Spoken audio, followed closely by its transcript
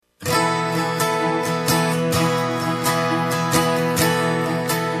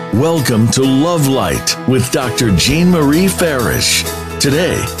Welcome to Love Light with Dr. Jean Marie Farish.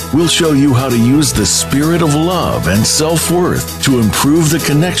 Today, we'll show you how to use the spirit of love and self-worth to improve the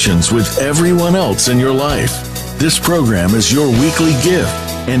connections with everyone else in your life. This program is your weekly gift,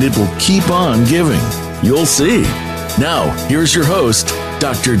 and it will keep on giving. You'll see. Now, here's your host,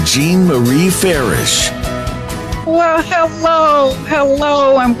 Dr. Jean Marie Farish. Well,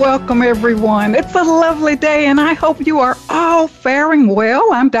 hello, and welcome, everyone. It's a lovely day, and I hope you are all faring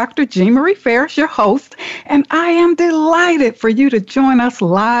well. I'm Dr. Jean Marie Farish, your host, and I am delighted for you to join us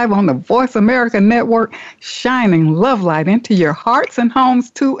live on the Voice America Network, shining love light into your hearts and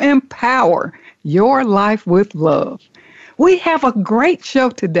homes to empower your life with love. We have a great show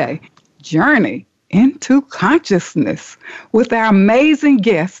today, Journey into Consciousness, with our amazing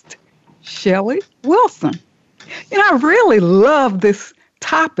guest, Shelly Wilson. You know, I really love this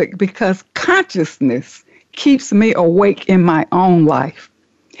topic because consciousness keeps me awake in my own life.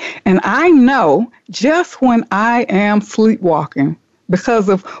 And I know just when I am sleepwalking because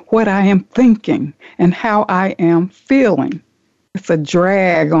of what I am thinking and how I am feeling. It's a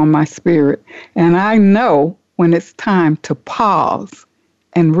drag on my spirit. And I know when it's time to pause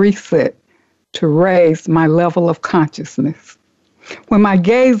and reset to raise my level of consciousness. When my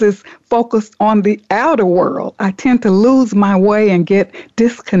gaze is focused on the outer world, I tend to lose my way and get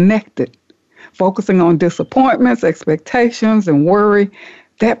disconnected. Focusing on disappointments, expectations, and worry,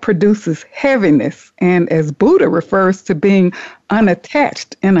 that produces heaviness. And as Buddha refers to being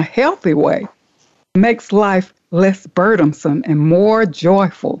unattached in a healthy way, makes life less burdensome and more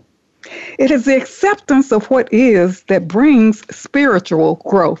joyful. It is the acceptance of what is that brings spiritual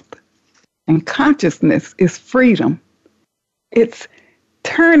growth. And consciousness is freedom. It's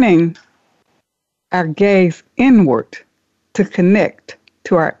turning our gaze inward to connect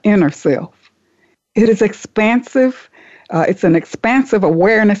to our inner self. It is expansive. It's an expansive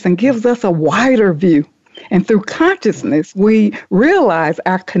awareness and gives us a wider view. And through consciousness, we realize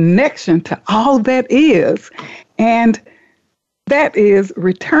our connection to all that is, and that is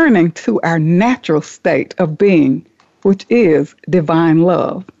returning to our natural state of being, which is divine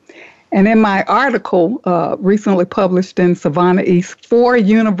love. And in my article recently published in Savannah East, 4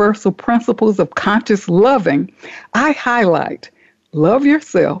 Universal Principles of Conscious Loving, I highlight love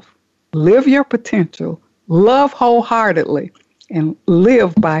yourself, live your potential, love wholeheartedly, and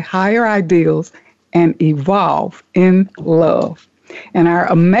live by higher ideals and evolve in love. And our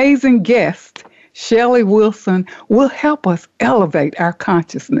amazing guest, Shelly Wilson, will help us elevate our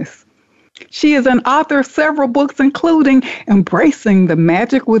consciousness. She is an author of several books, including Embracing the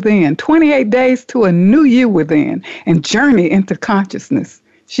Magic Within, 28 Days to a New You Within, and Journey into Consciousness.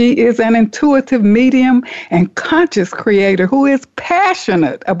 She is an intuitive medium and conscious creator who is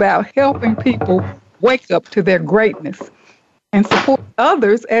passionate about helping people wake up to their greatness and support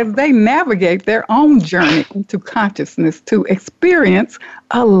others as they navigate their own journey into consciousness to experience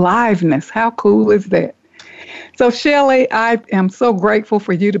aliveness. How cool is that? So, Shelly, I am so grateful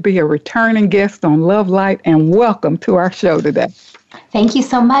for you to be a returning guest on Love Light, and welcome to our show today. Thank you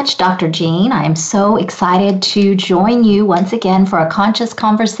so much, Dr. Jean. I am so excited to join you once again for a conscious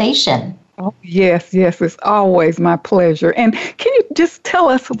conversation. Oh, yes, it's always my pleasure. And can you just tell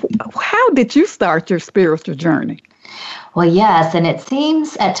us, how did you start your spiritual journey? Well, yes, and it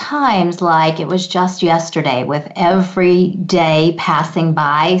seems at times like it was just yesterday, with every day passing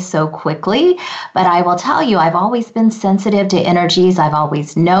by so quickly. But I will tell you, I've always been sensitive to energies. I've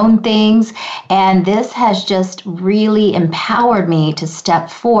always known things. And this has just really empowered me to step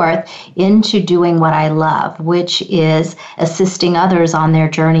forth into doing what I love, which is assisting others on their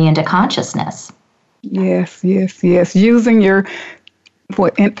journey into consciousness. Yes. Using your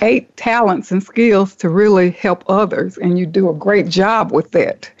innate talents and skills to really help others, and you do a great job with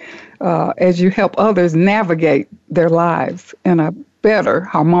that as you help others navigate their lives in a better,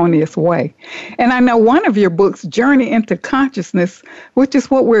 harmonious way. And I know one of your books, Journey into Consciousness, which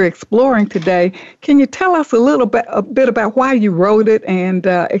is what we're exploring today. Can you tell us a bit about why you wrote it and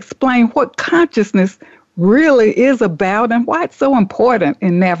explain what consciousness really is about and why it's so important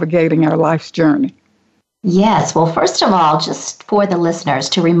in navigating our life's journey? Yes. Well, first of all, just for the listeners,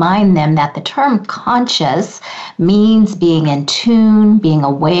 to remind them that the term conscious means being in tune, being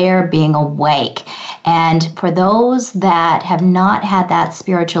aware, being awake. And for those that have not had that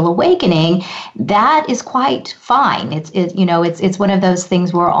spiritual awakening, that is quite fine. It's one of those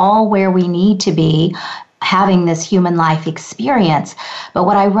things we're all where we need to be, having this human life experience. But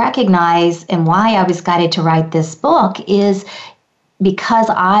what I recognize and why I was guided to write this book is because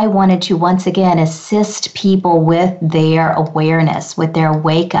I wanted to once again assist people with their awareness, with their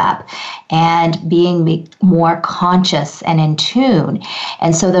wake up, and being more conscious and in tune.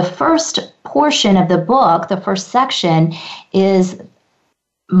 And so the first portion of the book, the first section, is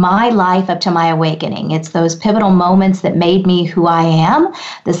my life up to my awakening. It's those pivotal moments that made me who I am.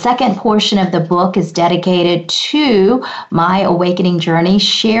 The second portion of the book is dedicated to my awakening journey,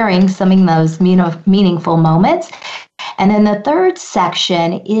 sharing some of those meaningful moments. And then the third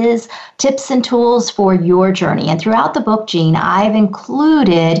section is tips and tools for your journey. And throughout the book, Jean, I've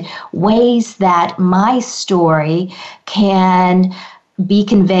included ways that my story can be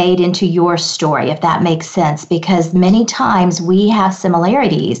conveyed into your story, if that makes sense, because many times we have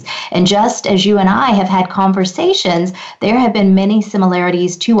similarities. And just as you and I have had conversations, there have been many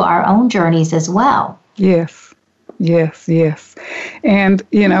similarities to our own journeys as well. Yes. And,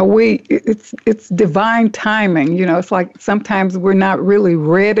 it's divine timing. It's like sometimes we're not really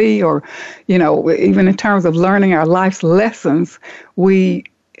ready, or, even in terms of learning our life's lessons, we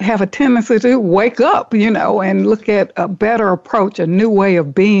have a tendency to wake up, and look at a better approach, a new way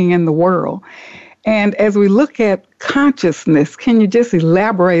of being in the world. And as we look at consciousness, can you just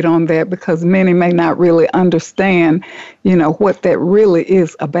elaborate on that? Because many may not really understand, what that really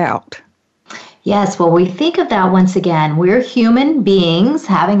is about. Yes, well, we think of that once again. We're human beings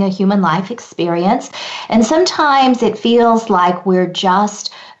having a human life experience, and sometimes it feels like we're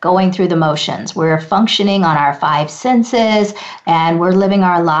just going through the motions. We're functioning on our five senses, and we're living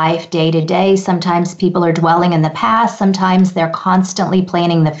our life day to day. Sometimes people are dwelling in the past. Sometimes they're constantly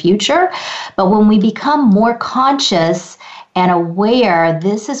planning the future. But when we become more conscious and aware,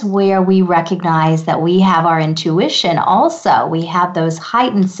 this is where we recognize that we have our intuition also. We have those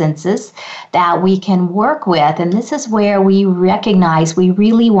heightened senses that we can work with. And this is where we recognize we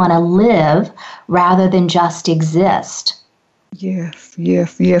really want to live rather than just exist. Yes.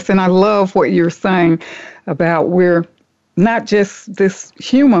 And I love what you're saying about we're not just this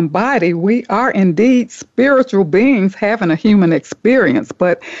human body. We are indeed spiritual beings having a human experience.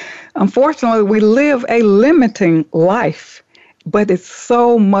 But unfortunately, we live a limiting life. But it's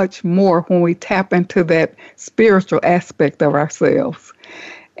so much more when we tap into that spiritual aspect of ourselves.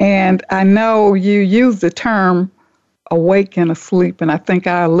 And I know you use the term awake and asleep, and I think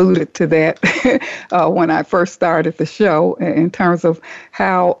I alluded to that when I first started the show, in terms of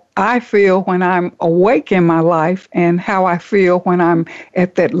how I feel when I'm awake in my life and how I feel when I'm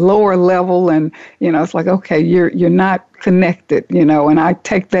at that lower level. And, it's like, okay, you're not connected, and I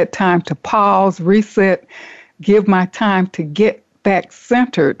take that time to pause, reset, give my time to get back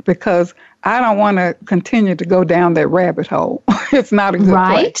centered, because I don't want to continue to go down that rabbit hole. It's not a good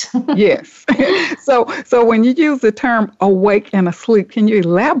place. Yes. So when you use the term awake and asleep, can you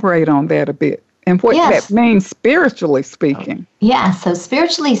elaborate on that a bit and what that means spiritually speaking? Yeah, so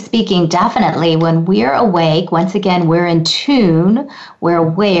spiritually speaking, definitely when we're awake, once again, we're in tune, we're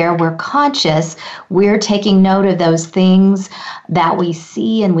aware, we're conscious, we're taking note of those things that we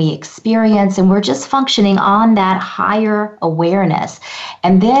see and we experience, and we're just functioning on that higher awareness.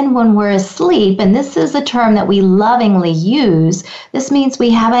 And then when we're asleep, and this is a term that we lovingly use, this means we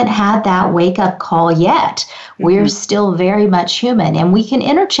haven't had that wake-up call yet. Mm-hmm. We're still very much human, and we can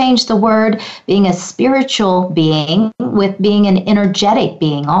interchange the word being a spiritual being with being an energetic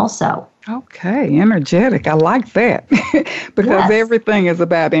being also. Okay, energetic. I like that. Because everything is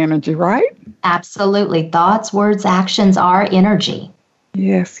about energy, right? Absolutely. Thoughts, words, actions are energy.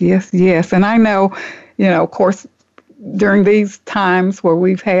 Yes. And I know, of course, during these times where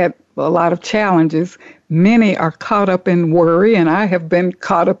we've had a lot of challenges, many are caught up in worry, and I have been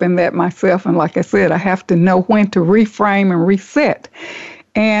caught up in that myself. And like I said, I have to know when to reframe and reset.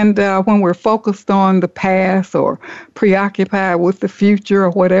 And when we're focused on the past or preoccupied with the future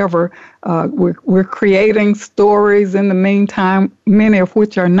or whatever, we're creating stories in the meantime, many of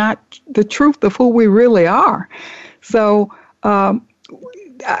which are not the truth of who we really are. So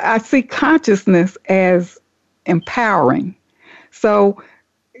I see consciousness as empowering. So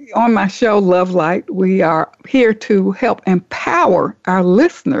on my show, Love Light, we are here to help empower our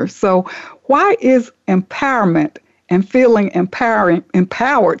listeners. So why is empowerment and feeling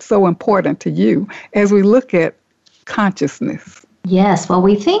empowered so important to you as we look at consciousness? Yes, well,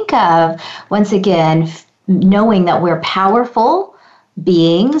 we think of, once again, knowing that we're powerful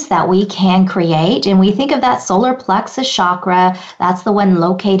beings that we can create. And we think of that solar plexus chakra, that's the one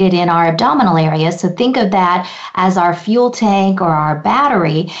located in our abdominal area. So think of that as our fuel tank or our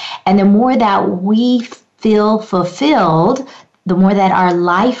battery. And the more that we feel fulfilled, the more that our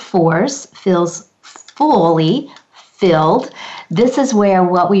life force feels fully filled. This is where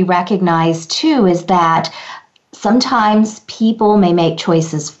what we recognize too is that Sometimes people may make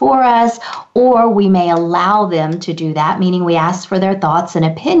choices for us, or we may allow them to do that, meaning we ask for their thoughts and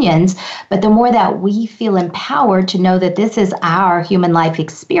opinions. But the more that we feel empowered to know that this is our human life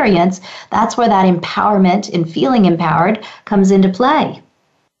experience, that's where that empowerment and feeling empowered comes into play.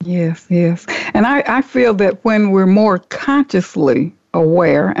 Yes, yes. And I feel that when we're more consciously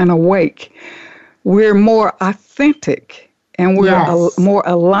aware and awake, we're more authentic. And we're more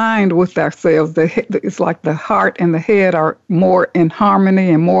aligned with ourselves. It's like the heart and the head are more in harmony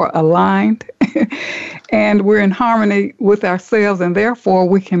and more aligned. And we're in harmony with ourselves, and therefore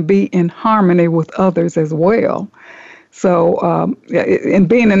we can be in harmony with others as well. So, and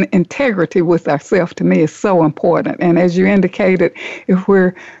being in integrity with ourselves, to me, is so important. And as you indicated, if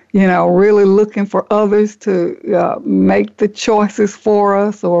we're really looking for others to make the choices for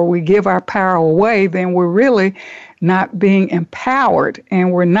us, or we give our power away, then we're really not being empowered,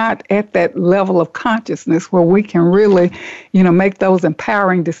 and we're not at that level of consciousness where we can really, make those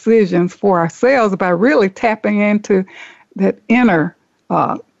empowering decisions for ourselves by really tapping into that inner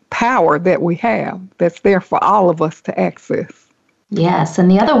power that we have that's there for all of us to access. Yes, and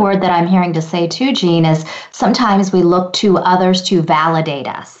the other word that I'm hearing to say too, Jean, is sometimes we look to others to validate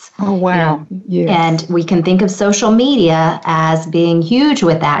us. Oh, wow. Yes. And we can think of social media as being huge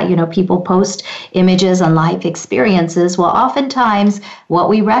with that. People post images and life experiences. Well, oftentimes what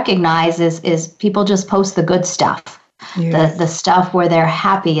we recognize is people just post the good stuff. Yes. The stuff where they're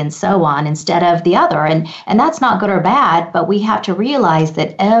happy and so on, instead of the other. And that's not good or bad, but we have to realize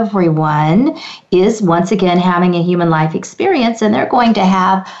that everyone is, once again, having a human life experience, and they're going to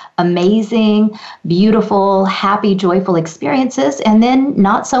have amazing, beautiful, happy, joyful experiences, and then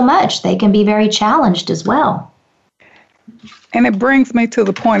not so much. They can be very challenged as well. And it brings me to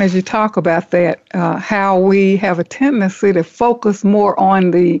the point, as you talk about that, how we have a tendency to focus more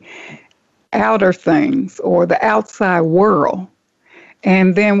on the outer things or the outside world,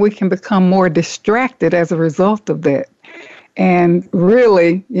 and then we can become more distracted as a result of that, and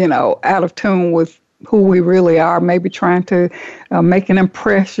really, out of tune with who we really are, maybe trying to make an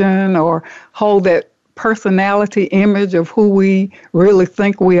impression or hold that personality image of who we really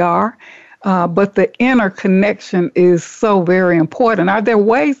think we are. But the inner connection is so very important. Are there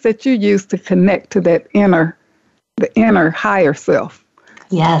ways that you use to connect to that the inner higher self?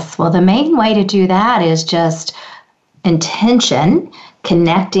 Yes. Well, the main way to do that is just intention,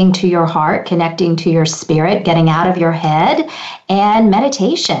 connecting to your heart, connecting to your spirit, getting out of your head, and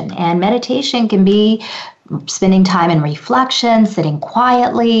meditation. And meditation can be spending time in reflection, sitting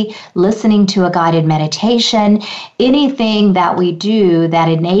quietly, listening to a guided meditation, anything that we do that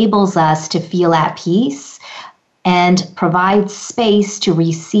enables us to feel at peace and provides space to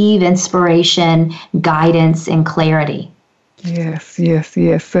receive inspiration, guidance, and clarity. Yes, yes,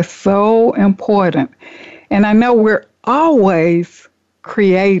 yes. That's so important. And I know we're always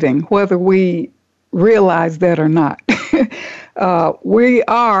creating, whether we realize that or not. We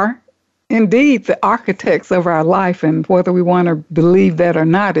are indeed the architects of our life, and whether we want to believe that or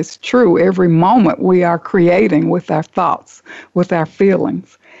not, it's true. Every moment we are creating with our thoughts, with our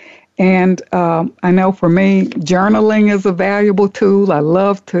feelings. And I know for me, journaling is a valuable tool. I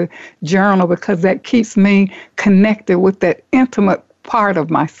love to journal because that keeps me connected with that intimate part of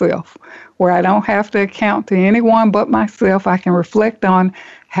myself, where I don't have to account to anyone but myself. I can reflect on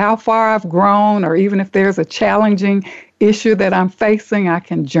how far I've grown, or even if there's a challenging issue that I'm facing, I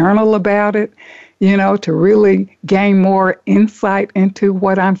can journal about it, to really gain more insight into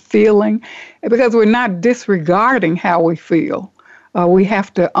what I'm feeling, because we're not disregarding how we feel. We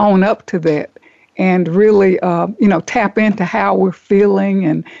have to own up to that and really, tap into how we're feeling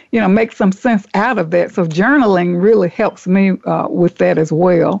and, make some sense out of that. So journaling really helps me with that as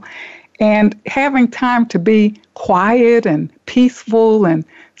well. And having time to be quiet and peaceful and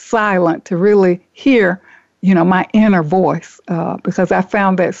silent to really hear, my inner voice, because I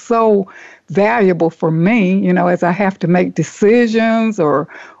found that so valuable for me, as I have to make decisions or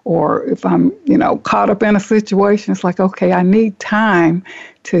if I'm, caught up in a situation. It's like, okay, I need time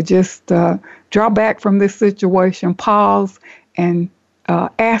to just draw back from this situation, pause, and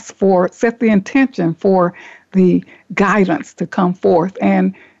set the intention for the guidance to come forth.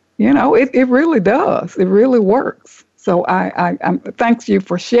 And, it really does. It really works. So I thanks you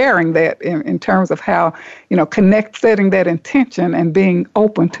for sharing that in terms of how, setting that intention and being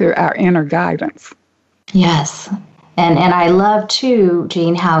open to our inner guidance. Yes. And I love too,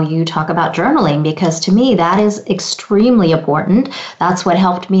 Jean, how you talk about journaling, because to me that is extremely important. That's what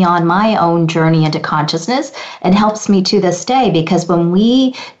helped me on my own journey into consciousness and helps me to this day, because when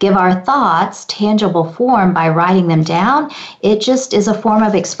we give our thoughts tangible form by writing them down, it just is a form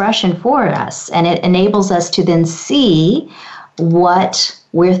of expression for us, and it enables us to then see what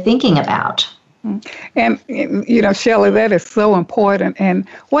we're thinking about. And, Shelley, that is so important. And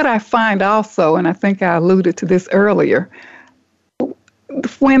what I find also, and I think I alluded to this earlier,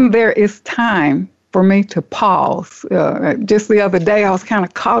 when there is time for me to pause, just the other day, I was kind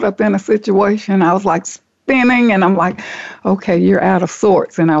of caught up in a situation. I was like spinning, and I'm like, okay, you're out of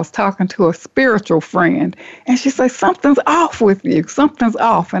sorts. And I was talking to a spiritual friend, and she said, something's off with you. Something's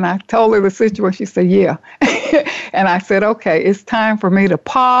off. And I told her the situation. She said, yeah. And I said, okay, it's time for me to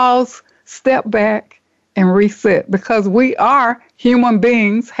pause, step back, and reset, because we are human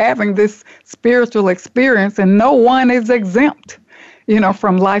beings having this spiritual experience, and no one is exempt,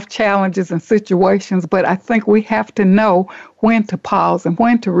 from life challenges and situations. But I think we have to know when to pause and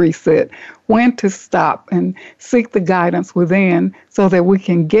when to reset, when to stop and seek the guidance within, so that we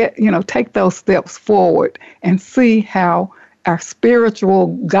can take those steps forward and see how our spiritual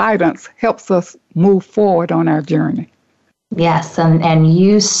guidance helps us move forward on our journey. Yes, and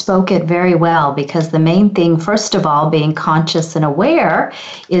you spoke it very well, because the main thing, first of all, being conscious and aware,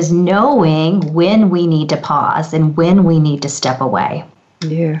 is knowing when we need to pause and when we need to step away.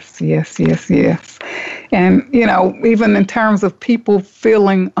 Yes. And, even in terms of people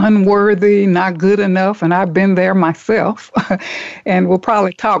feeling unworthy, not good enough, and I've been there myself, and we'll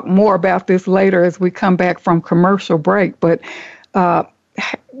probably talk more about this later as we come back from commercial break, but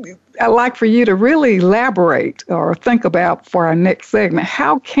I'd like for you to really elaborate or think about, for our next segment,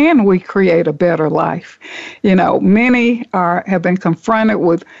 how can we create a better life? Many have been confronted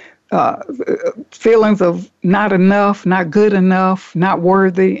with feelings of not enough, not good enough, not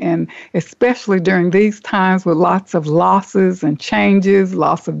worthy, and especially during these times with lots of losses and changes,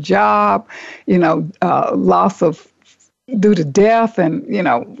 loss of job, loss of due to death and,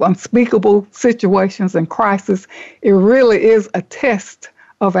 unspeakable situations and crisis. It really is a test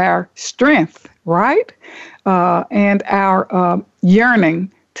of our strength, right? And our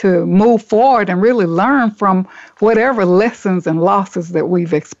yearning to move forward and really learn from whatever lessons and losses that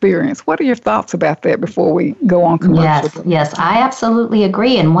we've experienced. What are your thoughts about that before we go on commercial? Yes, I absolutely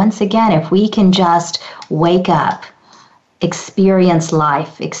agree. And once again, if we can just wake up, experience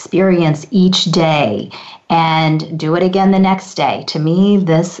life, experience each day, and do it again the next day. To me,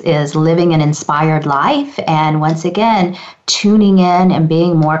 this is living an inspired life. And once again, tuning in and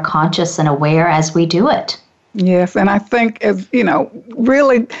being more conscious and aware as we do it. Yes, and I think, as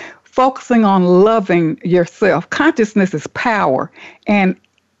really focusing on loving yourself. Consciousness is power, and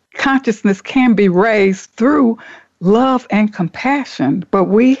consciousness can be raised through love and compassion, but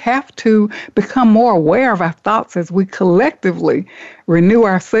we have to become more aware of our thoughts as we collectively renew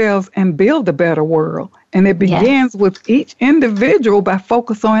ourselves and build a better world. And it begins with each individual by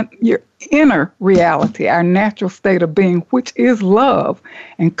focusing on your inner reality, our natural state of being, which is love,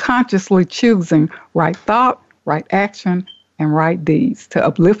 and consciously choosing right thought, right action, and right deeds to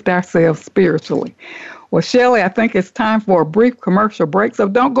uplift ourselves spiritually. Well, Shelley, I think it's time for a brief commercial break, so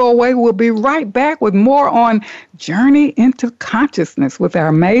don't go away. We'll be right back with more on Journey into Consciousness with our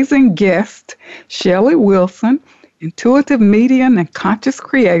amazing guest, Shelley Wilson, intuitive medium and conscious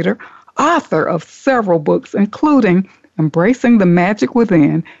creator, author of several books, including Embracing the Magic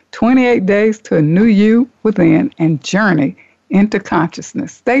Within, 28 Days to a New You Within, and Journey into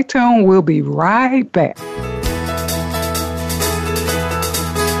Consciousness. Stay tuned. We'll be right back.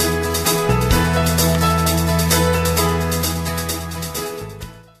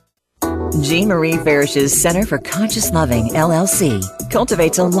 Jean Marie Farish's Center for Conscious Loving, LLC,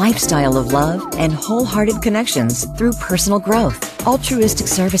 cultivates a lifestyle of love and wholehearted connections through personal growth, altruistic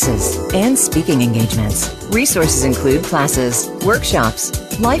services, and speaking engagements. Resources include classes,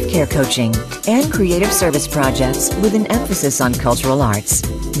 workshops, life care coaching, and creative service projects with an emphasis on cultural arts.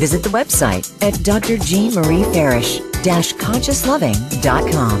 Visit the website at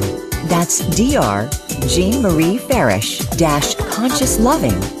drjeanmariefarish-consciousloving.com. That's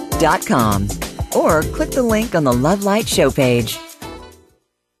drjeanmariefarish-consciousloving.com. Or click the link on the Love Light show page.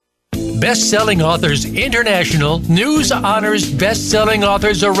 Best-selling Authors International news honors best-selling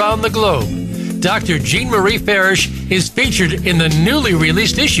authors around the globe. Dr. Jean Marie Farish is featured in the newly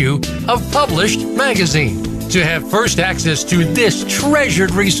released issue of Published Magazine. To have first access to this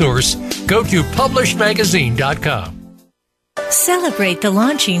treasured resource, go to publishedmagazine.com. Celebrate the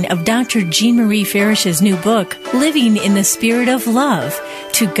launching of Dr. Jean Marie Farish's new book, Living in the Spirit of Love.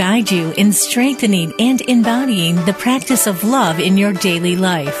 to guide you in strengthening and embodying the practice of love in your daily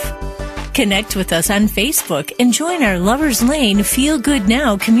life. Connect with us on Facebook and join our Lover's Lane Feel Good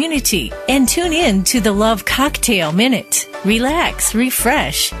Now community and tune in to the Love Cocktail Minute. Relax,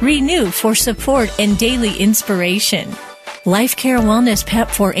 refresh, renew for support and daily inspiration. Life Care Wellness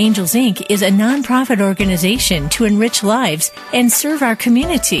Pep for Angels Inc. is a nonprofit organization to enrich lives and serve our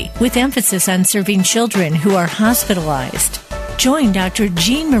community with emphasis on serving children who are hospitalized. Join Dr.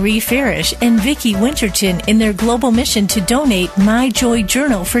 Jean Marie Farish and Vicki Winterton in their global mission to donate My Joy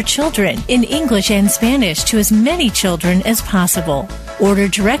Journal for children in English and Spanish to as many children as possible. Order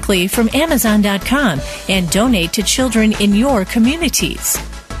directly from Amazon.com and donate to children in your communities.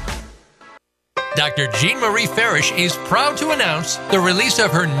 Dr. Jean Marie Farish is proud to announce the release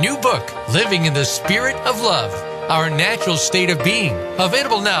of her new book, Living in the Spirit of Love, Our Natural State of Being,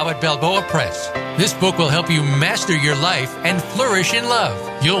 available now at Balboa Press. This book will help you master your life and flourish in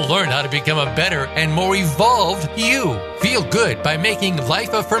love. You'll learn how to become a better and more evolved you. Feel good by making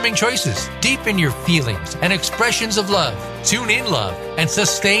life-affirming choices. Deepen your feelings and expressions of love. Tune in love and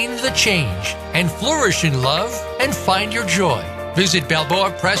sustain the change. And flourish in love and find your joy. Visit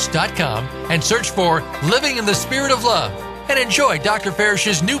BalboaPress.com and search for Living in the Spirit of Love and enjoy Dr.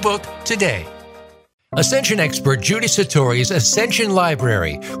 Farish's new book today. Ascension expert Judy Satori's Ascension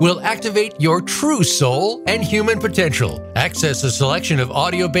Library will activate your true soul and human potential. Access a selection of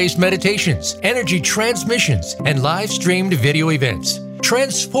audio-based meditations, energy transmissions, and live-streamed video events.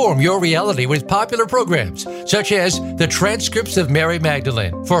 Transform your reality with popular programs such as the transcripts of Mary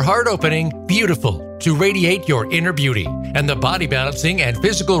Magdalene for heart-opening, beautiful, to radiate your inner beauty, and the body balancing and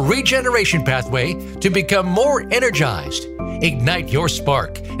physical regeneration pathway to become more energized. Ignite your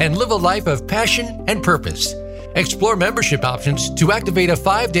spark and live a life of passion and purpose. Explore membership options to activate a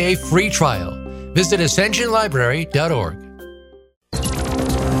 5-day free trial. Visit ascensionlibrary.org.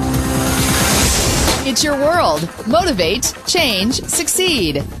 It's your world. Motivate, change,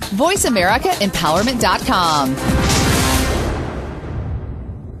 succeed. VoiceAmericaEmpowerment.com.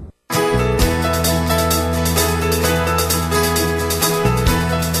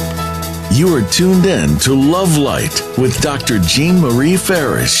 You are tuned in to Love Light with Dr. Jean Marie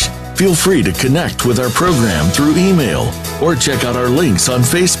Farish. Feel free to connect with our program through email or check out our links on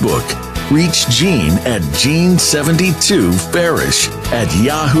Facebook. Reach Jean at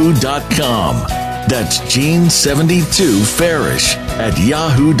Jean72Farish@yahoo.com. That's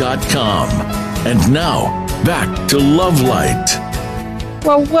Jean72Farish@yahoo.com. And now, back to Love Light.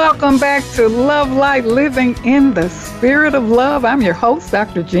 Well, welcome back to Love Light, Living in the Spirit of Love. I'm your host,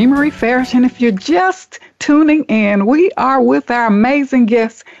 Dr. Jean Marie Farish, and if you're just tuning in, we are with our amazing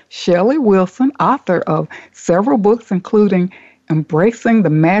guest, Shelley Wilson, author of several books, including Embracing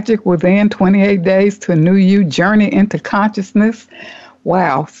the Magic Within, 28 Days to a New You, Journey into Consciousness.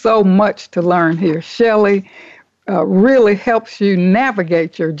 Wow, so much to learn here. Shelley really helps you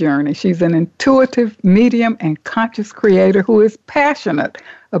navigate your journey. She's an intuitive medium and conscious creator who is passionate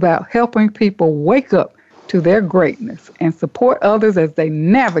about helping people wake up to their greatness and support others as they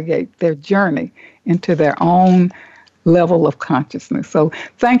navigate their journey into their own level of consciousness. So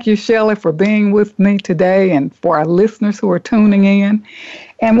thank you, Shelley, for being with me today and for our listeners who are tuning in.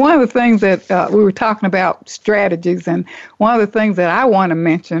 And one of the things that we were talking about strategies, and one of the things that I want to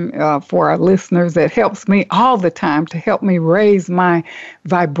mention for our listeners that helps me all the time to help me raise my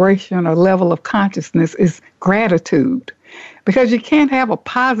vibration or level of consciousness is gratitude. Because you can't have a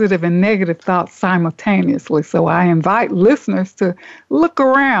positive and negative thought simultaneously. So I invite listeners to look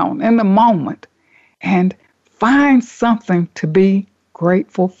around in the moment and find something to be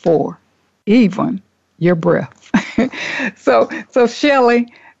grateful for, even your breath. So Shelley,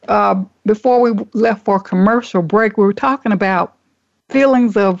 before we left for a commercial break, we were talking about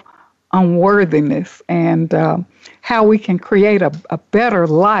feelings of unworthiness and how we can create a better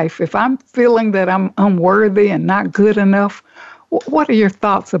life. If I'm feeling that I'm unworthy and not good enough, what are your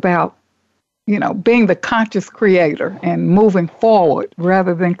thoughts about, being the conscious creator and moving forward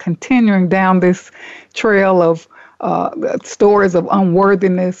rather than continuing down this trail of stories of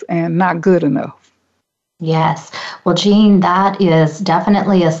unworthiness and not good enough? Yes. Well, Jean, that is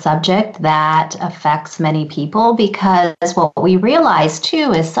definitely a subject that affects many people because what we realize,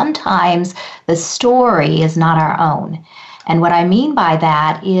 too, is sometimes the story is not our own. And what I mean by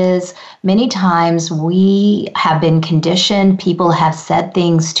that is many times we have been conditioned, people have said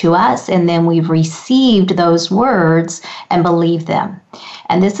things to us, and then we've received those words and believed them.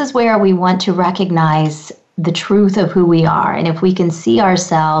 And this is where we want to recognize the truth of who we are. And if we can see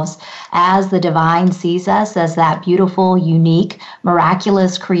ourselves as the divine sees us, as that beautiful, unique,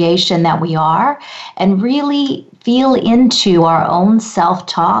 miraculous creation that we are, and really feel into our own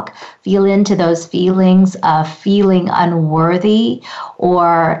self-talk, feel into those feelings of feeling unworthy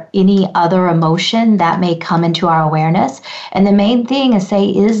or any other emotion that may come into our awareness. And the main thing is say,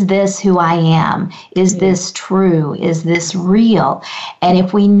 is this who I am? Is this true? Is this real? And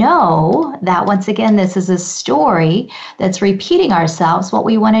if we know that, once again, this is a story that's repeating ourselves, what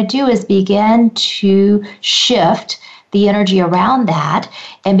we want to do is begin to shift the energy around that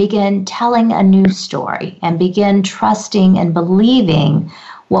and begin telling a new story and begin trusting and believing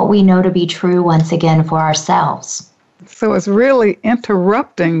what we know to be true once again for ourselves. So it's really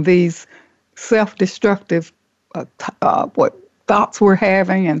interrupting these self-destructive thoughts we're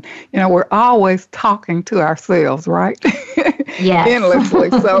having, and we're always talking to ourselves, right? Yes. Endlessly.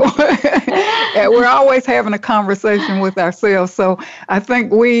 So we're always having a conversation with ourselves. So I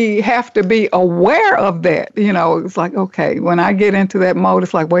think we have to be aware of that. It's like, okay, when I get into that mode,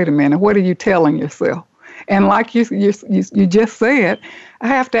 it's like, wait a minute, what are you telling yourself? And like you just said, I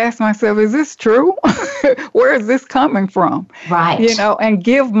have to ask myself, is this true? Where is this coming from? Right. And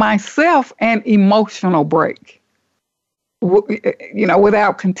give myself an emotional break,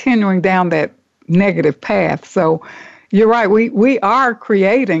 without continuing down that negative path. So you're right. We are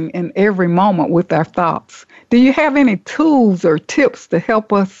creating in every moment with our thoughts. Do you have any tools or tips to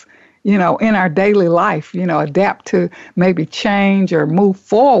help us, in our daily life, adapt to maybe change or move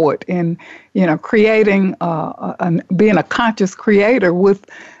forward in, creating, being a conscious creator with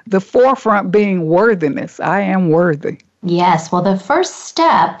the forefront being worthiness? I am worthy. Yes. Well, the first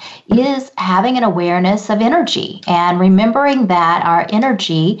step is having an awareness of energy and remembering that our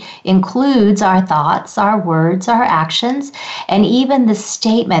energy includes our thoughts, our words, our actions, and even the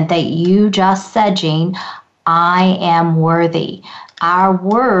statement that you just said, Jean, I am worthy. Our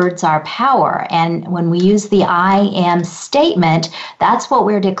words are power. And when we use the I am statement, that's what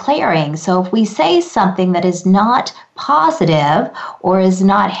we're declaring. So if we say something that is not positive or is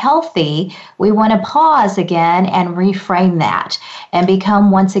not healthy, we want to pause again and reframe that and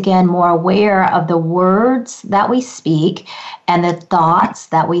become once again more aware of the words that we speak and the thoughts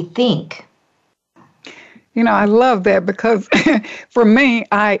that we think. I love that because for me,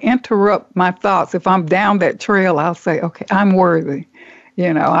 I interrupt my thoughts. If I'm down that trail, I'll say, okay, I'm worthy.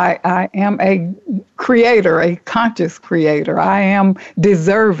 I am a creator, a conscious creator. I am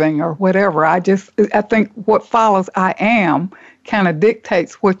deserving or whatever. I think what follows I am kind of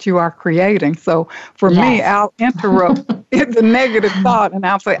dictates what you are creating. So for me, I'll interrupt the negative thought and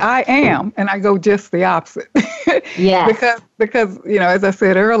I'll say, I am, and I go just the opposite. Yes. Because, as I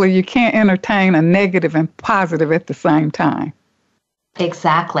said earlier, you can't entertain a negative and positive at the same time.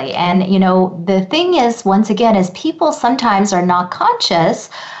 Exactly. And, the thing is, once again, is people sometimes are not conscious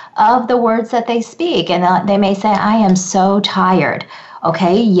of the words that they speak. And they may say, I am so tired.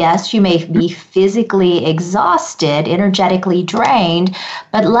 Okay, yes, you may be physically exhausted, energetically drained,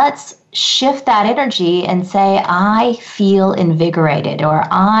 but let's shift that energy and say, I feel invigorated, or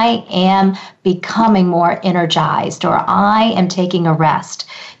I am becoming more energized, or I am taking a rest.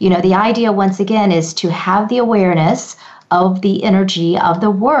 The idea, once again, is to have the awareness of the energy of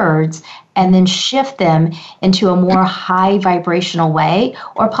the words and then shift them into a more high vibrational way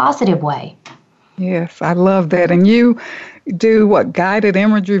or positive way. Yes, I love that. And you do guided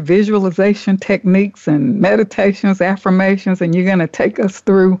imagery, visualization techniques and meditations, affirmations, and you're going to take us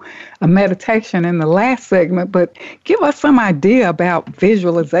through a meditation in the last segment, but give us some idea about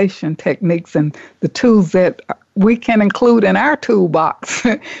visualization techniques and the tools that we can include in our toolbox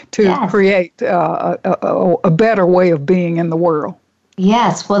to create a better way of being in the world.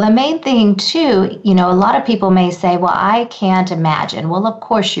 Yes. Well, the main thing, too, a lot of people may say, well, I can't imagine. Well, of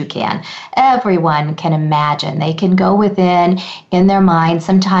course you can. Everyone can imagine. They can go within in their mind.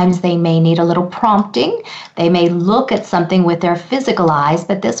 Sometimes they may need a little prompting. They may look at something with their physical eyes,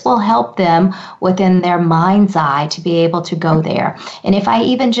 but this will help them within their mind's eye to be able to go there. And if I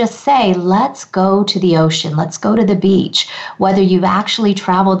even just say, let's go to the ocean, let's go to the beach, whether you've actually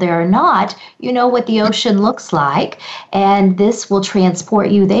traveled there or not, you know what the ocean looks like, and this will transport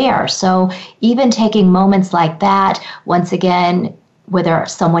you there. So even taking moments like that, once again, whether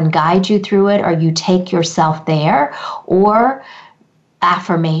someone guides you through it or you take yourself there, or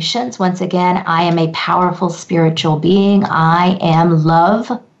affirmations, once again, I am a powerful spiritual being. I am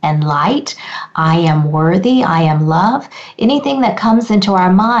love and light. I am worthy. I am love. Anything that comes into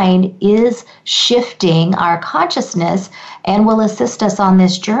our mind is shifting our consciousness and will assist us on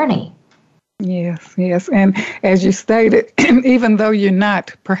this journey. Yes. And as you stated, even though you're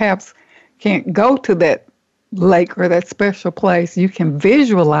not, perhaps can't go to that lake or that special place, you can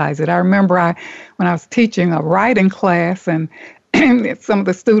visualize it. I remember when I was teaching a writing class, and some of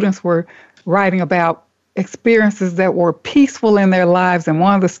the students were writing about experiences that were peaceful in their lives, and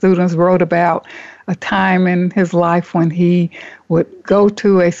one of the students wrote about a time in his life when he would go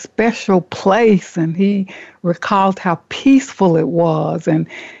to a special place, and he recalled how peaceful it was. And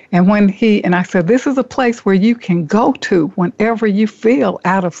I said, this is a place where you can go to whenever you feel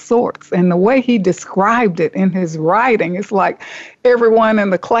out of sorts. And the way he described it in his writing, it's like everyone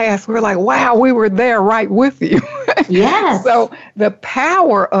in the class, we're like, wow, we were there right with you. Yes. So the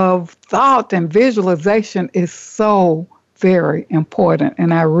power of thought and visualization is so very important.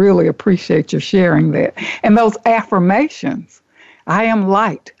 And I really appreciate you sharing that. And those affirmations, I am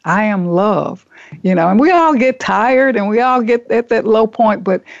light, I am love, and we all get tired and we all get at that low point.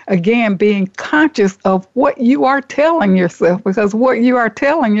 But again, being conscious of what you are telling yourself, because what you are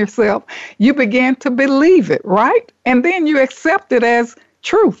telling yourself, you begin to believe it, right? And then you accept it as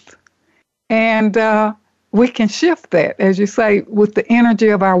truth. And we can shift that, as you say, with the energy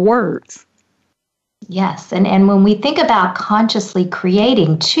of our words. Yes, and when we think about consciously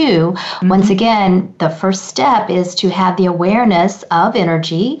creating too, once again, the first step is to have the awareness of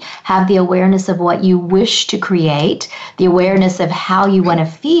energy, have the awareness of what you wish to create, the awareness of how you want to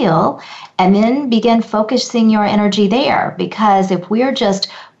feel, and then begin focusing your energy there. Because if we're just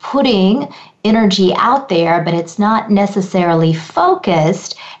putting energy out there, but it's not necessarily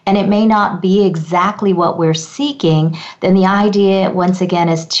focused, and it may not be exactly what we're seeking, then the idea, once again,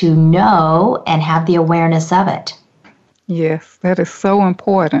 is to know and have the awareness of it. Yes, that is so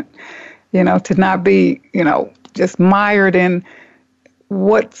important, to not be, just mired in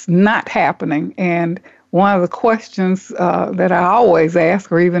what's not happening. And one of the questions that I always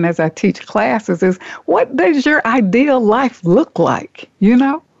ask, or even as I teach classes, is what does your ideal life look like?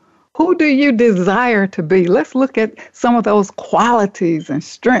 Who do you desire to be? Let's look at some of those qualities and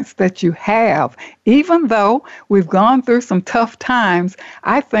strengths that you have. Even though we've gone through some tough times,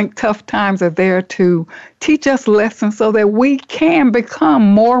 I think tough times are there to teach us lessons so that we can become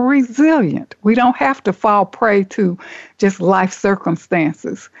more resilient. We don't have to fall prey to just life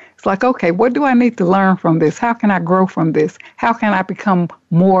circumstances. It's like, okay, what do I need to learn from this? How can I grow from this? How can I become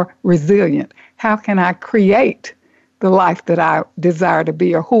more resilient? How can I create the life that I desire to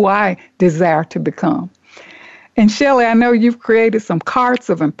be, or who I desire to become? And Shelley, I know you've created some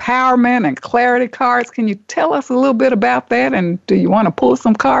cards of empowerment and clarity cards. Can you tell us a little bit about that? And do you want to pull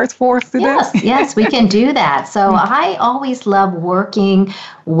some cards for us today? Yes, we can do that. So I always love working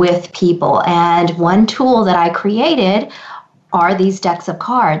with people. And one tool that I created are these decks of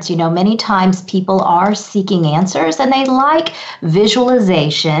cards. Many times people are seeking answers, and they like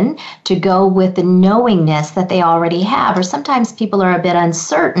visualization to go with the knowingness that they already have. Or sometimes people are a bit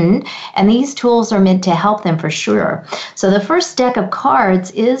uncertain, and these tools are meant to help them for sure. So the first deck of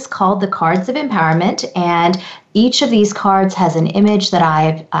cards is called the Cards of Empowerment, and each of these cards has an image that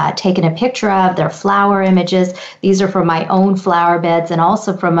I've taken a picture of. They're flower images. These are from my own flower beds and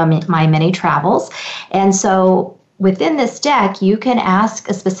also from my many travels. And so within this deck, you can ask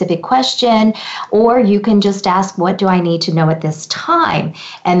a specific question, or you can just ask, what do I need to know at this time?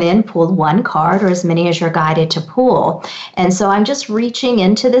 And then pull one card, or as many as you're guided to pull. And so I'm just reaching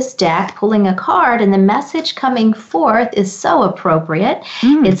into this deck, pulling a card, and the message coming forth is so appropriate.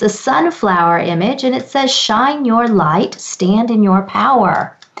 It's a sunflower image, and it says, shine your light, stand in your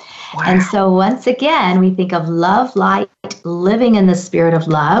power. Wow. And so once again, we think of love, light, living in the spirit of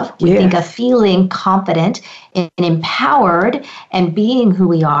love. We think of feeling confident and empowered and being who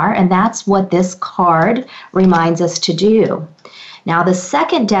we are. And that's what this card reminds us to do. Now, the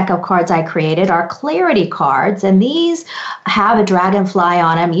second deck of cards I created are clarity cards, and these have a dragonfly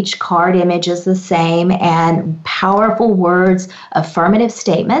on them. Each card image is the same, and powerful words, affirmative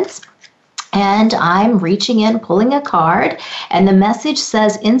statements. And I'm reaching in, pulling a card, and the message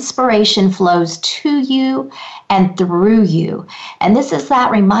says inspiration flows to you and through you. And this is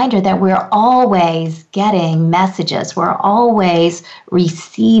that reminder that we're always getting messages. We're always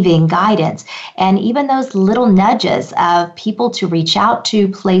receiving guidance. And even those little nudges of people to reach out to,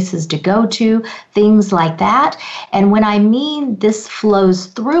 places to go to, things like that. And when I mean this flows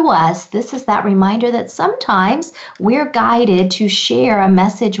through us, this is that reminder that sometimes we're guided to share a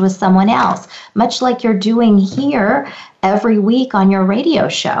message with someone else, much like you're doing here every week on your radio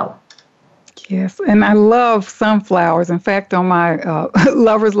show. Yes, and I love sunflowers. In fact, on my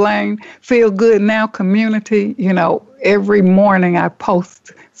Lover's Lane Feel Good Now community, every morning I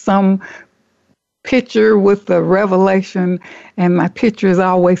post some picture with the revelation, and my picture is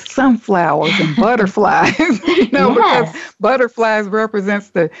always sunflowers and butterflies, because butterflies represents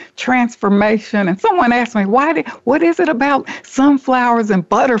the transformation. And someone asked me, what is it about sunflowers and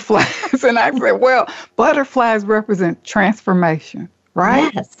butterflies? And I said, well, butterflies represent transformation.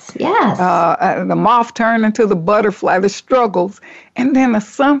 Right? Yes. The moth turned into the butterfly, the struggles. And then the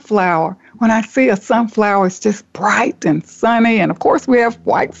sunflower, when I see a sunflower, it's just bright and sunny. And of course, we have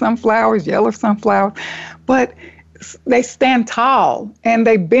white sunflowers, yellow sunflowers, but they stand tall and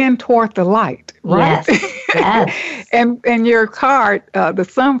they bend toward the light, right? Yes. And your card, the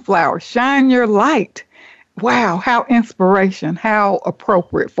sunflower, shine your light. Wow, how inspiration, how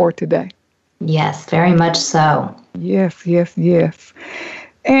appropriate for today. Yes, very much so. Yes.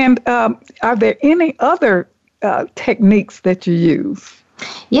 And are there any other techniques that you use?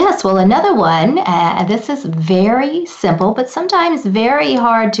 Yes, well, another one, this is very simple, but sometimes very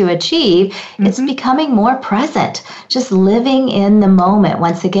hard to achieve. It's becoming more present, just living in the moment.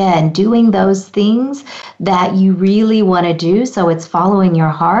 Once again, doing those things that you really want to do, so it's following your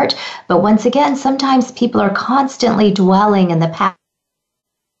heart. But once again, sometimes people are constantly dwelling in the past,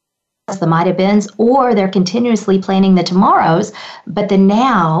 the might have beens, or they're continuously planning the tomorrows, but the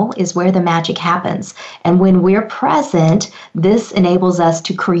now is where the magic happens. And when we're present, this enables us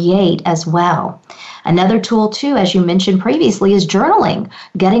to create as well. Another tool, too, as you mentioned previously, is journaling,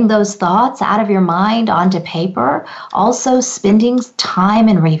 getting those thoughts out of your mind onto paper, also spending time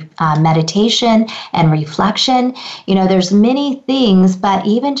in meditation and reflection. There's many things, but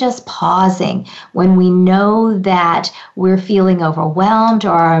even just pausing when we know that we're feeling overwhelmed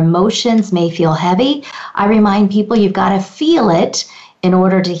or our emotions may feel heavy, I remind people you've got to feel it in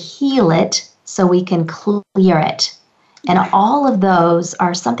order to heal it so we can clear it. And all of those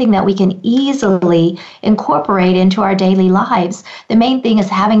are something that we can easily incorporate into our daily lives. The main thing is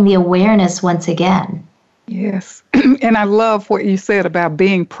having the awareness once again. Yes. And I love what you said about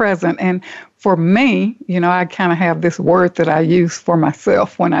being present. And for me, I kind of have this word that I use for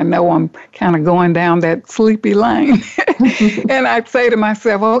myself when I know I'm kind of going down that sleepy lane. And I say to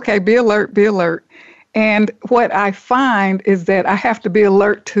myself, okay, be alert, be alert. And what I find is that I have to be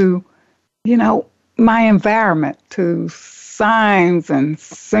alert to, my environment, to signs and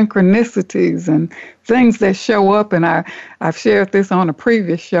synchronicities and things that show up. And I've shared this on a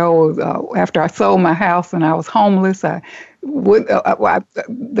previous show. After I sold my house and I was homeless, the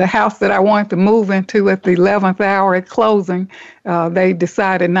house that I wanted to move into at the 11th hour at closing, they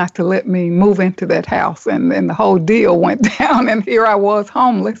decided not to let me move into that house. And the whole deal went down. And here I was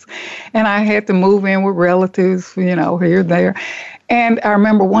homeless. And I had to move in with relatives, here, there. And I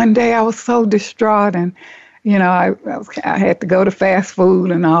remember one day I was so distraught, and I had to go to fast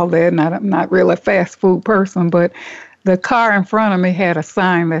food and all that, and I'm not really a fast food person, but the car in front of me had a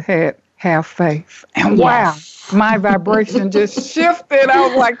sign that had "Have faith," and wow, my vibration just shifted. I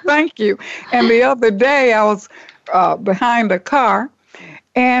was like, "Thank you." And the other day I was behind a car,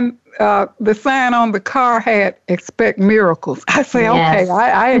 and the sign on the car had "Expect miracles." I say, okay,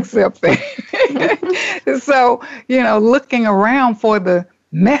 I accept that. So, looking around for the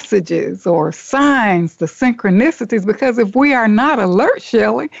messages or signs, the synchronicities, because if we are not alert,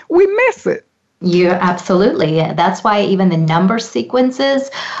 Shelley, we miss it. Absolutely. That's why even the number sequences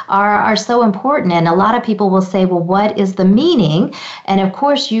are so important. And a lot of people will say, well, what is the meaning? And of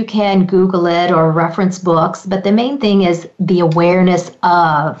course, you can Google it or reference books, but the main thing is the awareness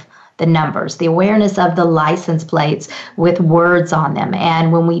of the numbers, the awareness of the license plates with words on them.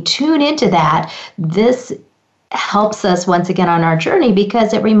 And when we tune into that, this helps us once again on our journey,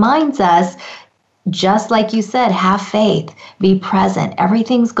 because it reminds us, just like you said, have faith, be present.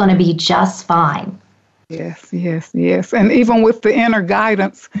 Everything's going to be just fine. Yes. And even with the inner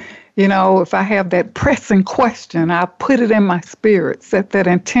guidance, if I have that pressing question, I'll put it in my spirit, set that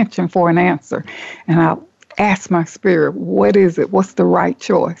intention for an answer, and I'll ask my spirit, what is it? What's the right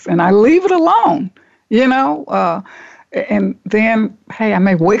choice? And I leave it alone, and then, hey, I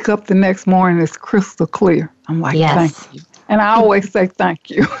may wake up the next morning, it's crystal clear. I'm like, thank you. And I always say thank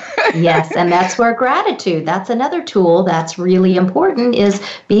you. Yes, and that's where gratitude, that's another tool that's really important, is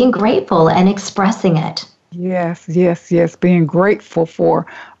being grateful and expressing it. Yes. Being grateful for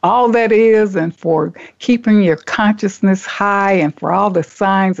all that is, and for keeping your consciousness high, and for all the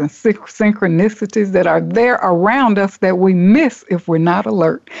signs and synchronicities that are there around us that we miss if we're not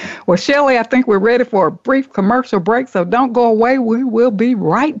alert. Well, Shelley, I think we're ready for a brief commercial break, so don't go away. We will be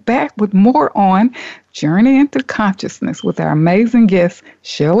right back with more on Journey into Consciousness with our amazing guest,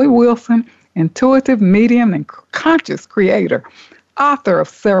 Shelley Wilson, intuitive medium and conscious creator. author of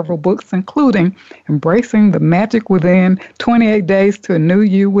several books, including Embracing the Magic Within, 28 Days to a New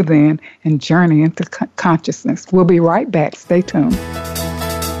You Within, and Journey into Consciousness. We'll be right back. Stay tuned.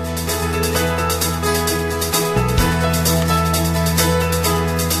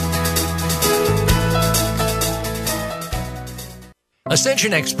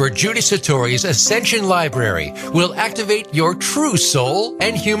 Ascension expert Judy Satori's Ascension Library will activate your true soul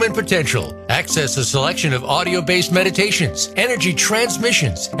and human potential. Access a selection of audio-based meditations, energy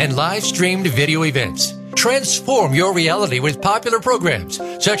transmissions, and live-streamed video events. Transform your reality with popular programs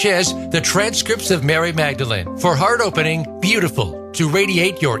such as the transcripts of Mary Magdalene for heart opening, beautiful, to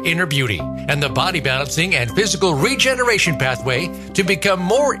radiate your inner beauty, and the body balancing and physical regeneration pathway to become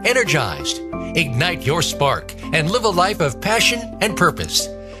more energized. Ignite your spark and live a life of passion and purpose.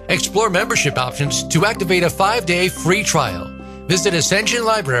 Explore membership options to activate a 5-day free trial. Visit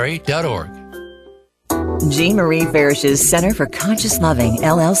ascensionlibrary.org. Jean Marie Farish's Center for Conscious Loving,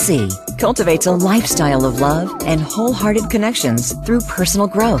 LLC, cultivates a lifestyle of love and wholehearted connections through personal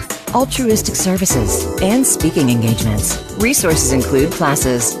growth, altruistic services, and speaking engagements. Resources include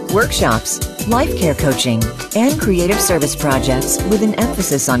classes, workshops, life care coaching, and creative service projects with an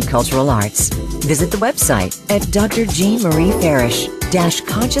emphasis on cultural arts. Visit the website at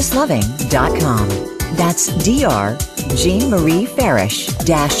drjeanmariefarish-consciousloving.com. That's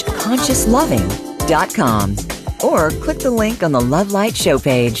drjeanmariefarish-consciousloving.com. Or click the link on the Love Light show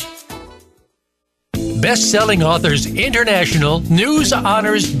page. Best-selling Authors International news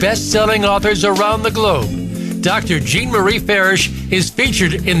honors best-selling authors around the globe. Dr. Jean Marie Farish is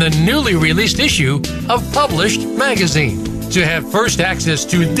featured in the newly released issue of Published Magazine. To have first access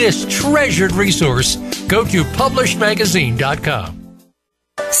to this treasured resource, go to publishedmagazine.com.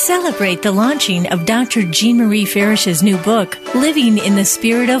 Celebrate the launching of Dr. Jean Marie Farish's new book, Living in the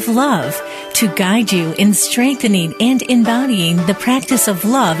Spirit of Love, to guide you in strengthening and embodying the practice of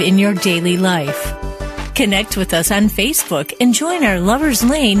love in your daily life. Connect with us on Facebook and join our Lover's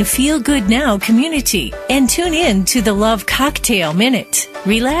Lane Feel Good Now community, and tune in to the Love Cocktail Minute.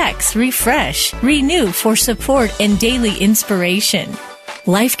 Relax, refresh, renew for support and daily inspiration.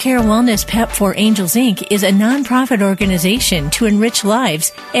 Life Care Wellness Pep for Angels, Inc. is a nonprofit organization to enrich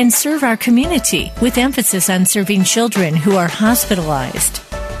lives and serve our community, with emphasis on serving children who are hospitalized.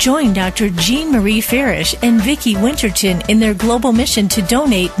 Join Dr. Jean Marie Farish and Vicki Winterton in their global mission to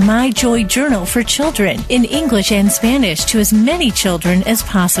donate My Joy Journal for children in English and Spanish to as many children as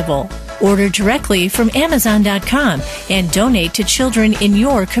possible. Order directly from Amazon.com and donate to children in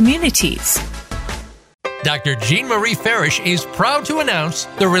your communities. Dr. Jean Marie Farish is proud to announce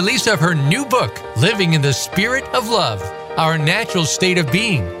the release of her new book, Living in the Spirit of Love, Our Natural State of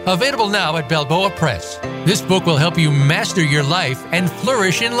Being, available now at Balboa Press. This book will help you master your life and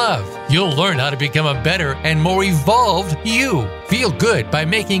flourish in love. You'll learn how to become a better and more evolved you. Feel good by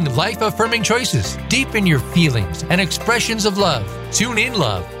making life-affirming choices. Deepen your feelings and expressions of love. Tune in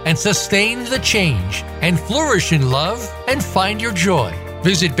love and sustain the change. And flourish in love and find your joy.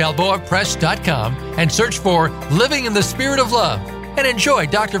 Visit BalboaPress.com and search for Living in the Spirit of Love and enjoy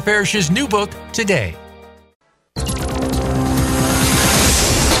Dr. Farish's new book today.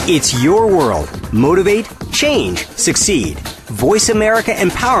 It's your world. Motivate, change, succeed.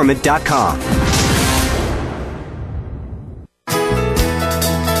 VoiceAmericaEmpowerment.com.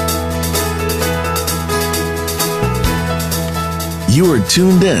 You are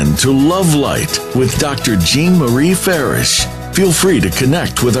tuned in to Love Light with Dr. Jean Marie Farish. Feel free to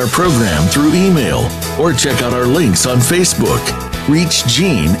connect with our program through email or check out our links on Facebook. Reach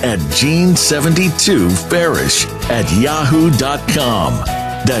Jean at Jean72Farish@yahoo.com.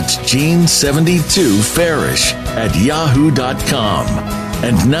 That's Jean72Farish@yahoo.com.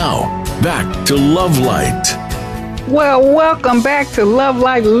 And now, back to Love Light. Well, welcome back to Love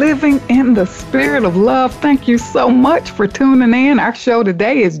Light, Living in the Spirit of Love. Thank you so much for tuning in. Our show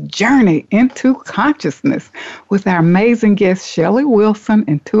today is Journey into Consciousness with our amazing guest, Shelley Wilson,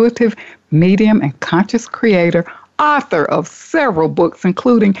 intuitive medium and conscious creator, author of several books,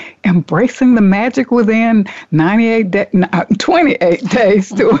 including Embracing the Magic Within, 28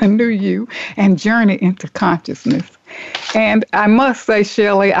 Days to a New You, and Journey into Consciousness. And I must say,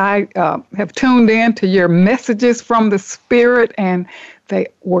 Shelley, I have tuned in to your messages from the Spirit, and they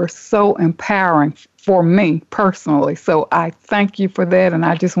were so empowering for me personally. So I thank you for that, and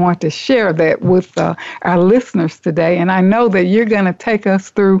I just want to share that with our listeners today. And I know that you're going to take us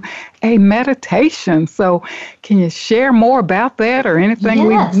through a meditation. So can you share more about that, or anything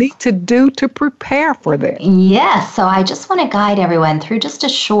we need to do to prepare for that? Yes. So I just want to guide everyone through just a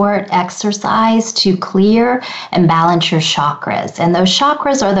short exercise to clear and balance your chakras. And those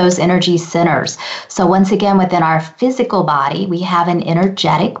chakras are those energy centers. So once again, within our physical body, we have an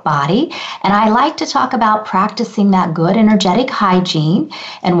energetic body. And I like to talk about practicing that good energetic hygiene.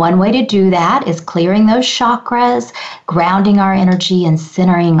 And one way to do that is clearing those chakras, grounding our energy, and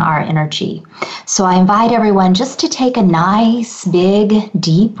centering our energy. So I invite everyone just to take a nice, big,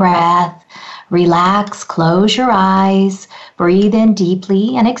 deep breath, relax, close your eyes, breathe in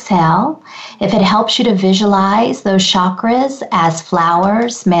deeply, and exhale. If it helps you to visualize those chakras as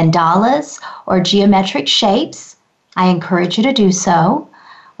flowers, mandalas, or geometric shapes, I encourage you to do so.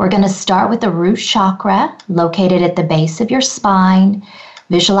 We're going to start with the root chakra located at the base of your spine.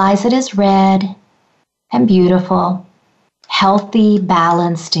 Visualize it as red and beautiful, healthy,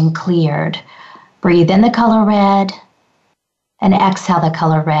 balanced, and cleared. Breathe in the color red and exhale the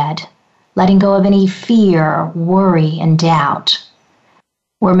color red, letting go of any fear, worry, and doubt.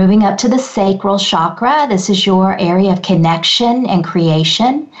 We're moving up to the sacral chakra. This is your area of connection and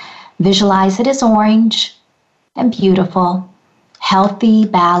creation. Visualize it as orange and beautiful, healthy,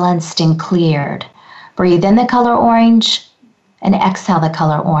 balanced, and cleared. Breathe in the color orange and exhale the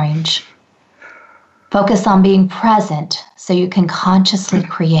color orange. Focus on being present so you can consciously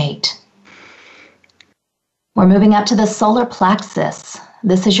create. We're moving up to the solar plexus.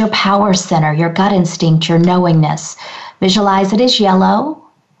 This is your power center, your gut instinct, your knowingness. Visualize it as yellow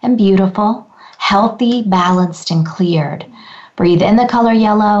and beautiful, healthy, balanced, and cleared. Breathe in the color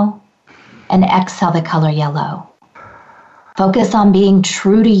yellow and exhale the color yellow. Focus on being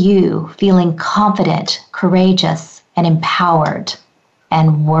true to you, feeling confident, courageous, and empowered,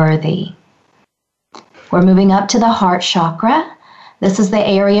 and worthy. We're moving up to the heart chakra. This is the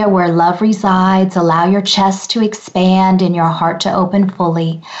area where love resides. Allow your chest to expand and your heart to open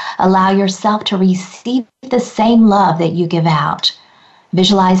fully. Allow yourself to receive the same love that you give out.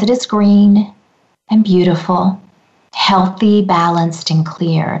 Visualize it as green and beautiful, healthy, balanced, and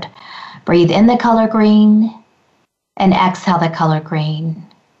cleared. Breathe in the color green and exhale the color green.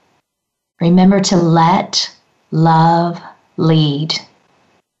 Remember to let love lead.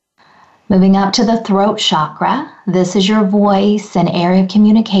 Moving up to the throat chakra. This is your voice and area of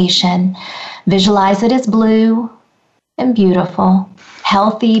communication. Visualize it as blue and beautiful,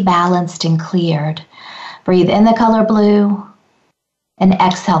 healthy, balanced, and cleared. Breathe in the color blue and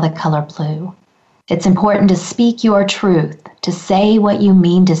exhale the color blue. It's important to speak your truth, to say what you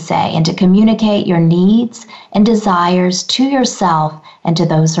mean to say, and to communicate your needs and desires to yourself and to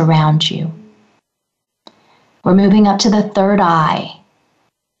those around you. We're moving up to the third eye.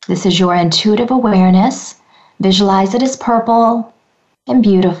 This is your intuitive awareness. Visualize it as purple and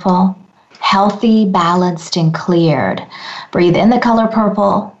beautiful, healthy, balanced, and cleared. Breathe in the color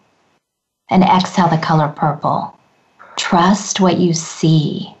purple and exhale the color purple. Trust what you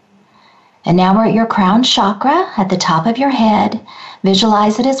see. And now we're at your crown chakra at the top of your head.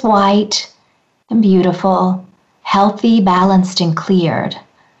 Visualize it as white and beautiful, healthy, balanced, and cleared.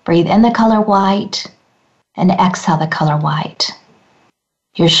 Breathe in the color white and exhale the color white.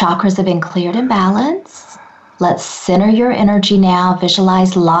 Your chakras have been cleared and balanced. Let's center your energy now.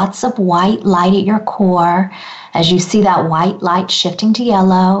 Visualize lots of white light at your core as you see that white light shifting to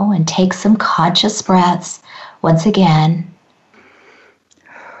yellow, and take some conscious breaths once again.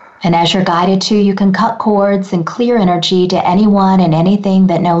 And as you're guided to, you can cut cords and clear energy to anyone and anything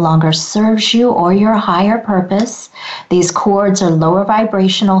that no longer serves you or your higher purpose. These cords are lower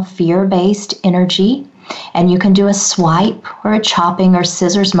vibrational, fear-based energy, and you can do a swipe or a chopping or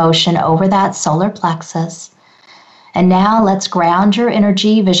scissors motion over that solar plexus. And now let's ground your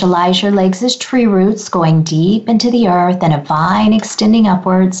energy. Visualize your legs as tree roots going deep into the earth, and a vine extending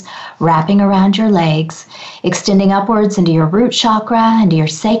upwards, wrapping around your legs, extending upwards into your root chakra, into your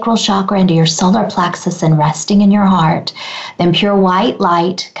sacral chakra, into your solar plexus, and resting in your heart. Then pure white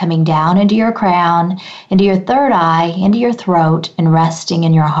light coming down into your crown, into your third eye, into your throat, and resting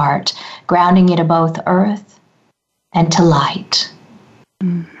in your heart, grounding you to both earth and to light.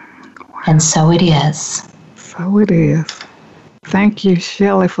 And so it is. So it is. Thank you,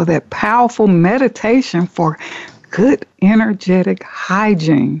 Shelley, for that powerful meditation for good energetic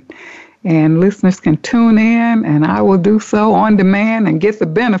hygiene. And listeners can tune in, and I will do so on demand and get the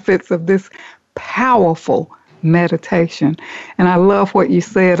benefits of this powerful meditation. And I love what you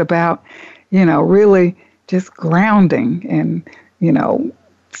said about, really just grounding and,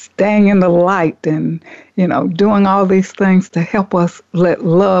 staying in the light and, doing all these things to help us let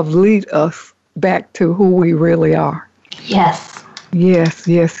love lead us back to who we really are. Yes. Yes,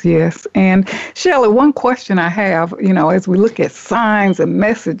 yes, yes. And Shelley, one question I have, as we look at signs and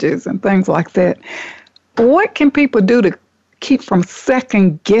messages and things like that, what can people do to keep from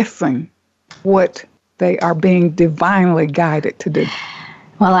second guessing what they are being divinely guided to do?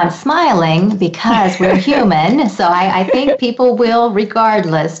 Well, I'm smiling because we're human, so I think people will,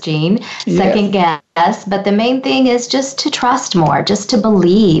 regardless, Jean, second guess. But the main thing is just to trust more, just to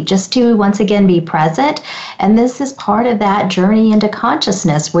believe, just to once again be present. And this is part of that journey into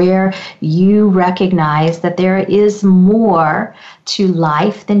consciousness where you recognize that there is more to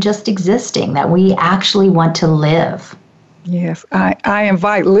life than just existing, that we actually want to live. Yes, I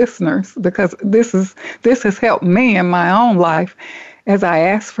invite listeners, because this has helped me in my own life. As I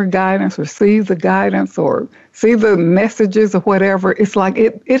ask for guidance, receive the guidance, or see the messages or whatever, it's like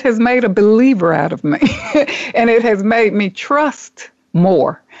it has made a believer out of me. And it has made me trust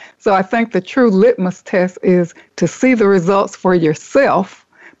more. So I think the true litmus test is to see the results for yourself,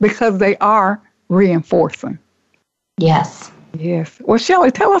 because they are reinforcing. Yes. Yes. Well, Shelley,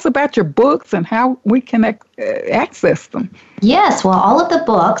 tell us about your books and how we can access them. Yes. Well, all of the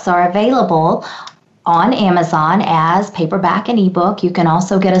books are available on Amazon as paperback and ebook. You can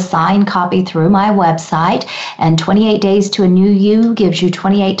also get a signed copy through my website. And 28 Days to a New You gives you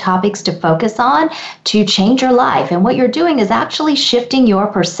 28 topics to focus on to change your life. And what you're doing is actually shifting your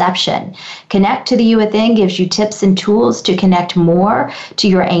perception. Connect to the You Within gives you tips and tools to connect more to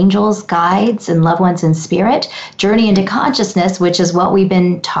your angels, guides, and loved ones in spirit. Journey into Consciousness, which is what we've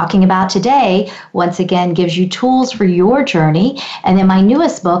been talking about today, once again gives you tools for your journey. And then my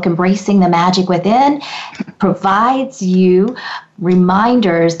newest book, Embracing the Magic Within, provides you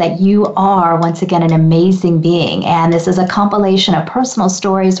reminders that you are, once again, an amazing being. And this is a compilation of personal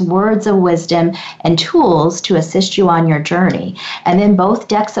stories, words of wisdom, and tools to assist you on your journey. And then both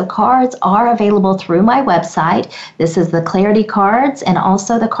decks of cards are available through my website. This is the Clarity cards and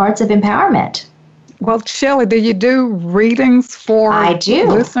also the cards of empowerment. Well, Shelley, do you do readings for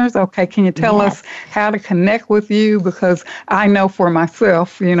listeners? Okay, can you tell us how to connect with you? Because I know for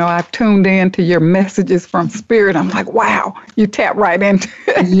myself, I've tuned in to your messages from Spirit. I'm like, wow, you tap right into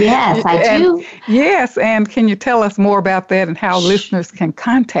it. Yes, I do. Yes, and can you tell us more about that and how listeners can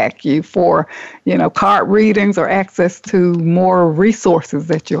contact you for, card readings or access to more resources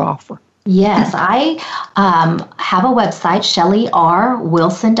that you offer? Yes, I have a website,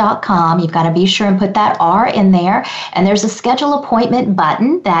 ShelleyRWilson.com. You've got to be sure and put that R in there. And there's a schedule appointment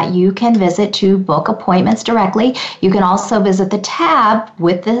button that you can visit to book appointments directly. You can also visit the tab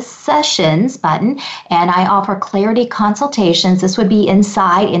with the sessions button. And I offer clarity consultations. This would be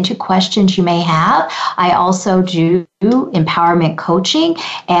insight into questions you may have. I also do empowerment coaching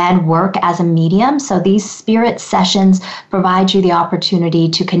and work as a medium. So these spirit sessions provide you the opportunity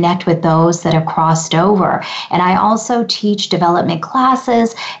to connect with those that have crossed over. And I also teach development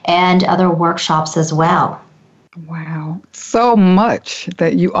classes and other workshops as well. Wow. So much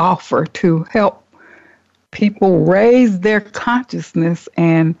that you offer to help people raise their consciousness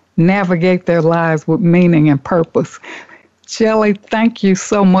and navigate their lives with meaning and purpose. Shelley, thank you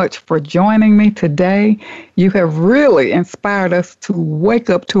so much for joining me today. You have really inspired us to wake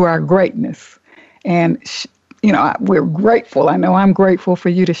up to our greatness. And, we're grateful. I know I'm grateful for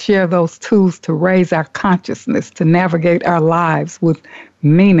you to share those tools to raise our consciousness, to navigate our lives with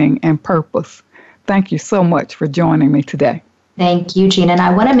meaning and purpose. Thank you so much for joining me today. Thank you, Jean. And I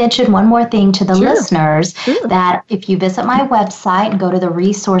want to mention one more thing to the listeners, that if you visit my website and go to the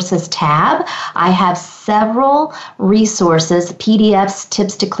resources tab, I have several resources, PDFs,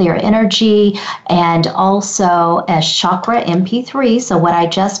 tips to clear energy, and also a chakra MP3. So what I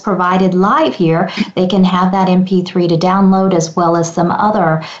just provided live here, they can have that MP3 to download, as well as some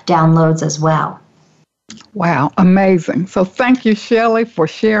other downloads as well. Wow, amazing. So thank you, Shelley, for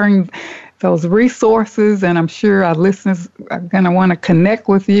sharing those resources, and I'm sure our listeners are going to want to connect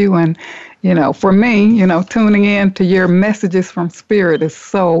with you. And, for me, tuning in to your messages from Spirit is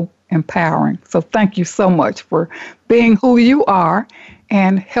so empowering. So thank you so much for being who you are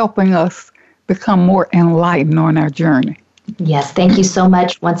and helping us become more enlightened on our journey. Yes, thank you so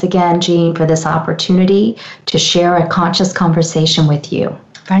much once again, Jean, for this opportunity to share a conscious conversation with you.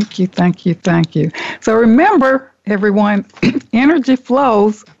 Thank you, thank you, thank you. So remember, everyone, energy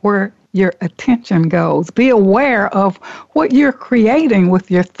flows where your attention goes. Be aware of what you're creating with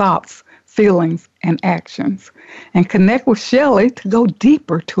your thoughts, feelings, and actions. And connect with Shelley to go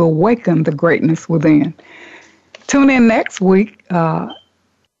deeper to awaken the greatness within. Tune in next week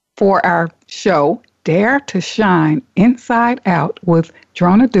for our show, Dare to Shine Inside Out with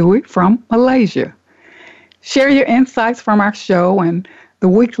Drona Dewey from Malaysia. Share your insights from our show and the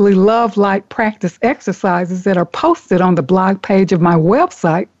weekly Love Light practice exercises that are posted on the blog page of my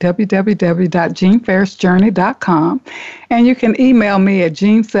website, www.jeanfarishjourney.com. And you can email me at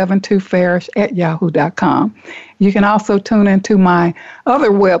jean72farish@yahoo.com. You can also tune into my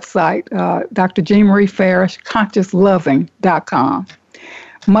other website, Dr. Jean Marie Farish, ConsciousLoving.com.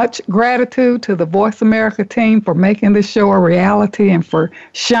 Much gratitude to the Voice America team for making this show a reality and for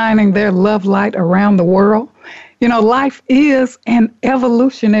shining their love light around the world. You know, life is an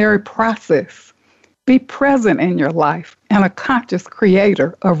evolutionary process. Be present in your life and a conscious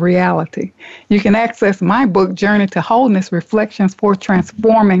creator of reality. You can access my book, Journey to Wholeness, Reflections for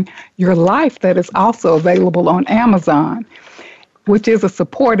Transforming Your Life, that is also available on Amazon, which is a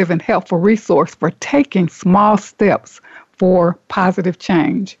supportive and helpful resource for taking small steps for positive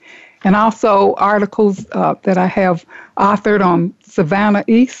change. And also articles that I have authored on Savannah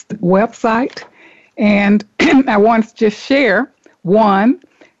East website. And I want to just share one,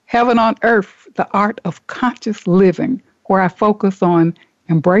 Heaven on Earth, the Art of Conscious Living, where I focus on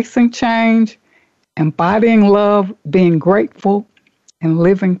embracing change, embodying love, being grateful, and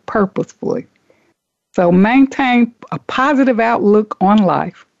living purposefully. So maintain a positive outlook on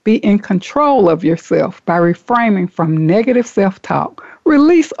life. Be in control of yourself by refraining from negative self-talk.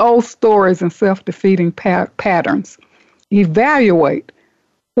 Release old stories and self-defeating patterns. Evaluate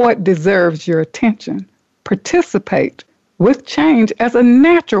what deserves your attention. Participate with change as a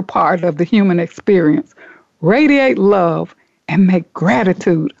natural part of the human experience. Radiate love and make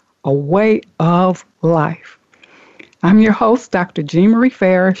gratitude a way of life. I'm your host, Dr. Jean Marie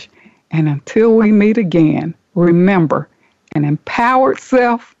Farish, and until we meet again, remember, an empowered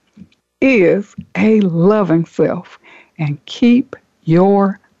self is a loving self, and keep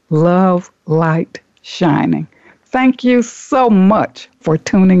your love light shining. Thank you so much for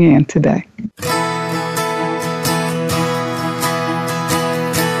tuning in today.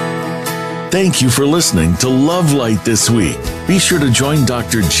 Thank you for listening to Love Light this week. Be sure to join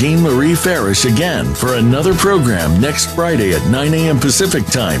Dr. Jean Marie Farish again for another program next Friday at 9 a.m. Pacific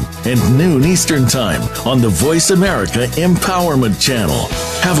Time and noon Eastern Time on the Voice America Empowerment Channel.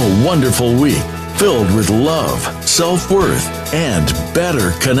 Have a wonderful week filled with love, self-worth, and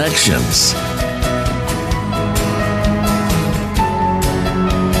better connections.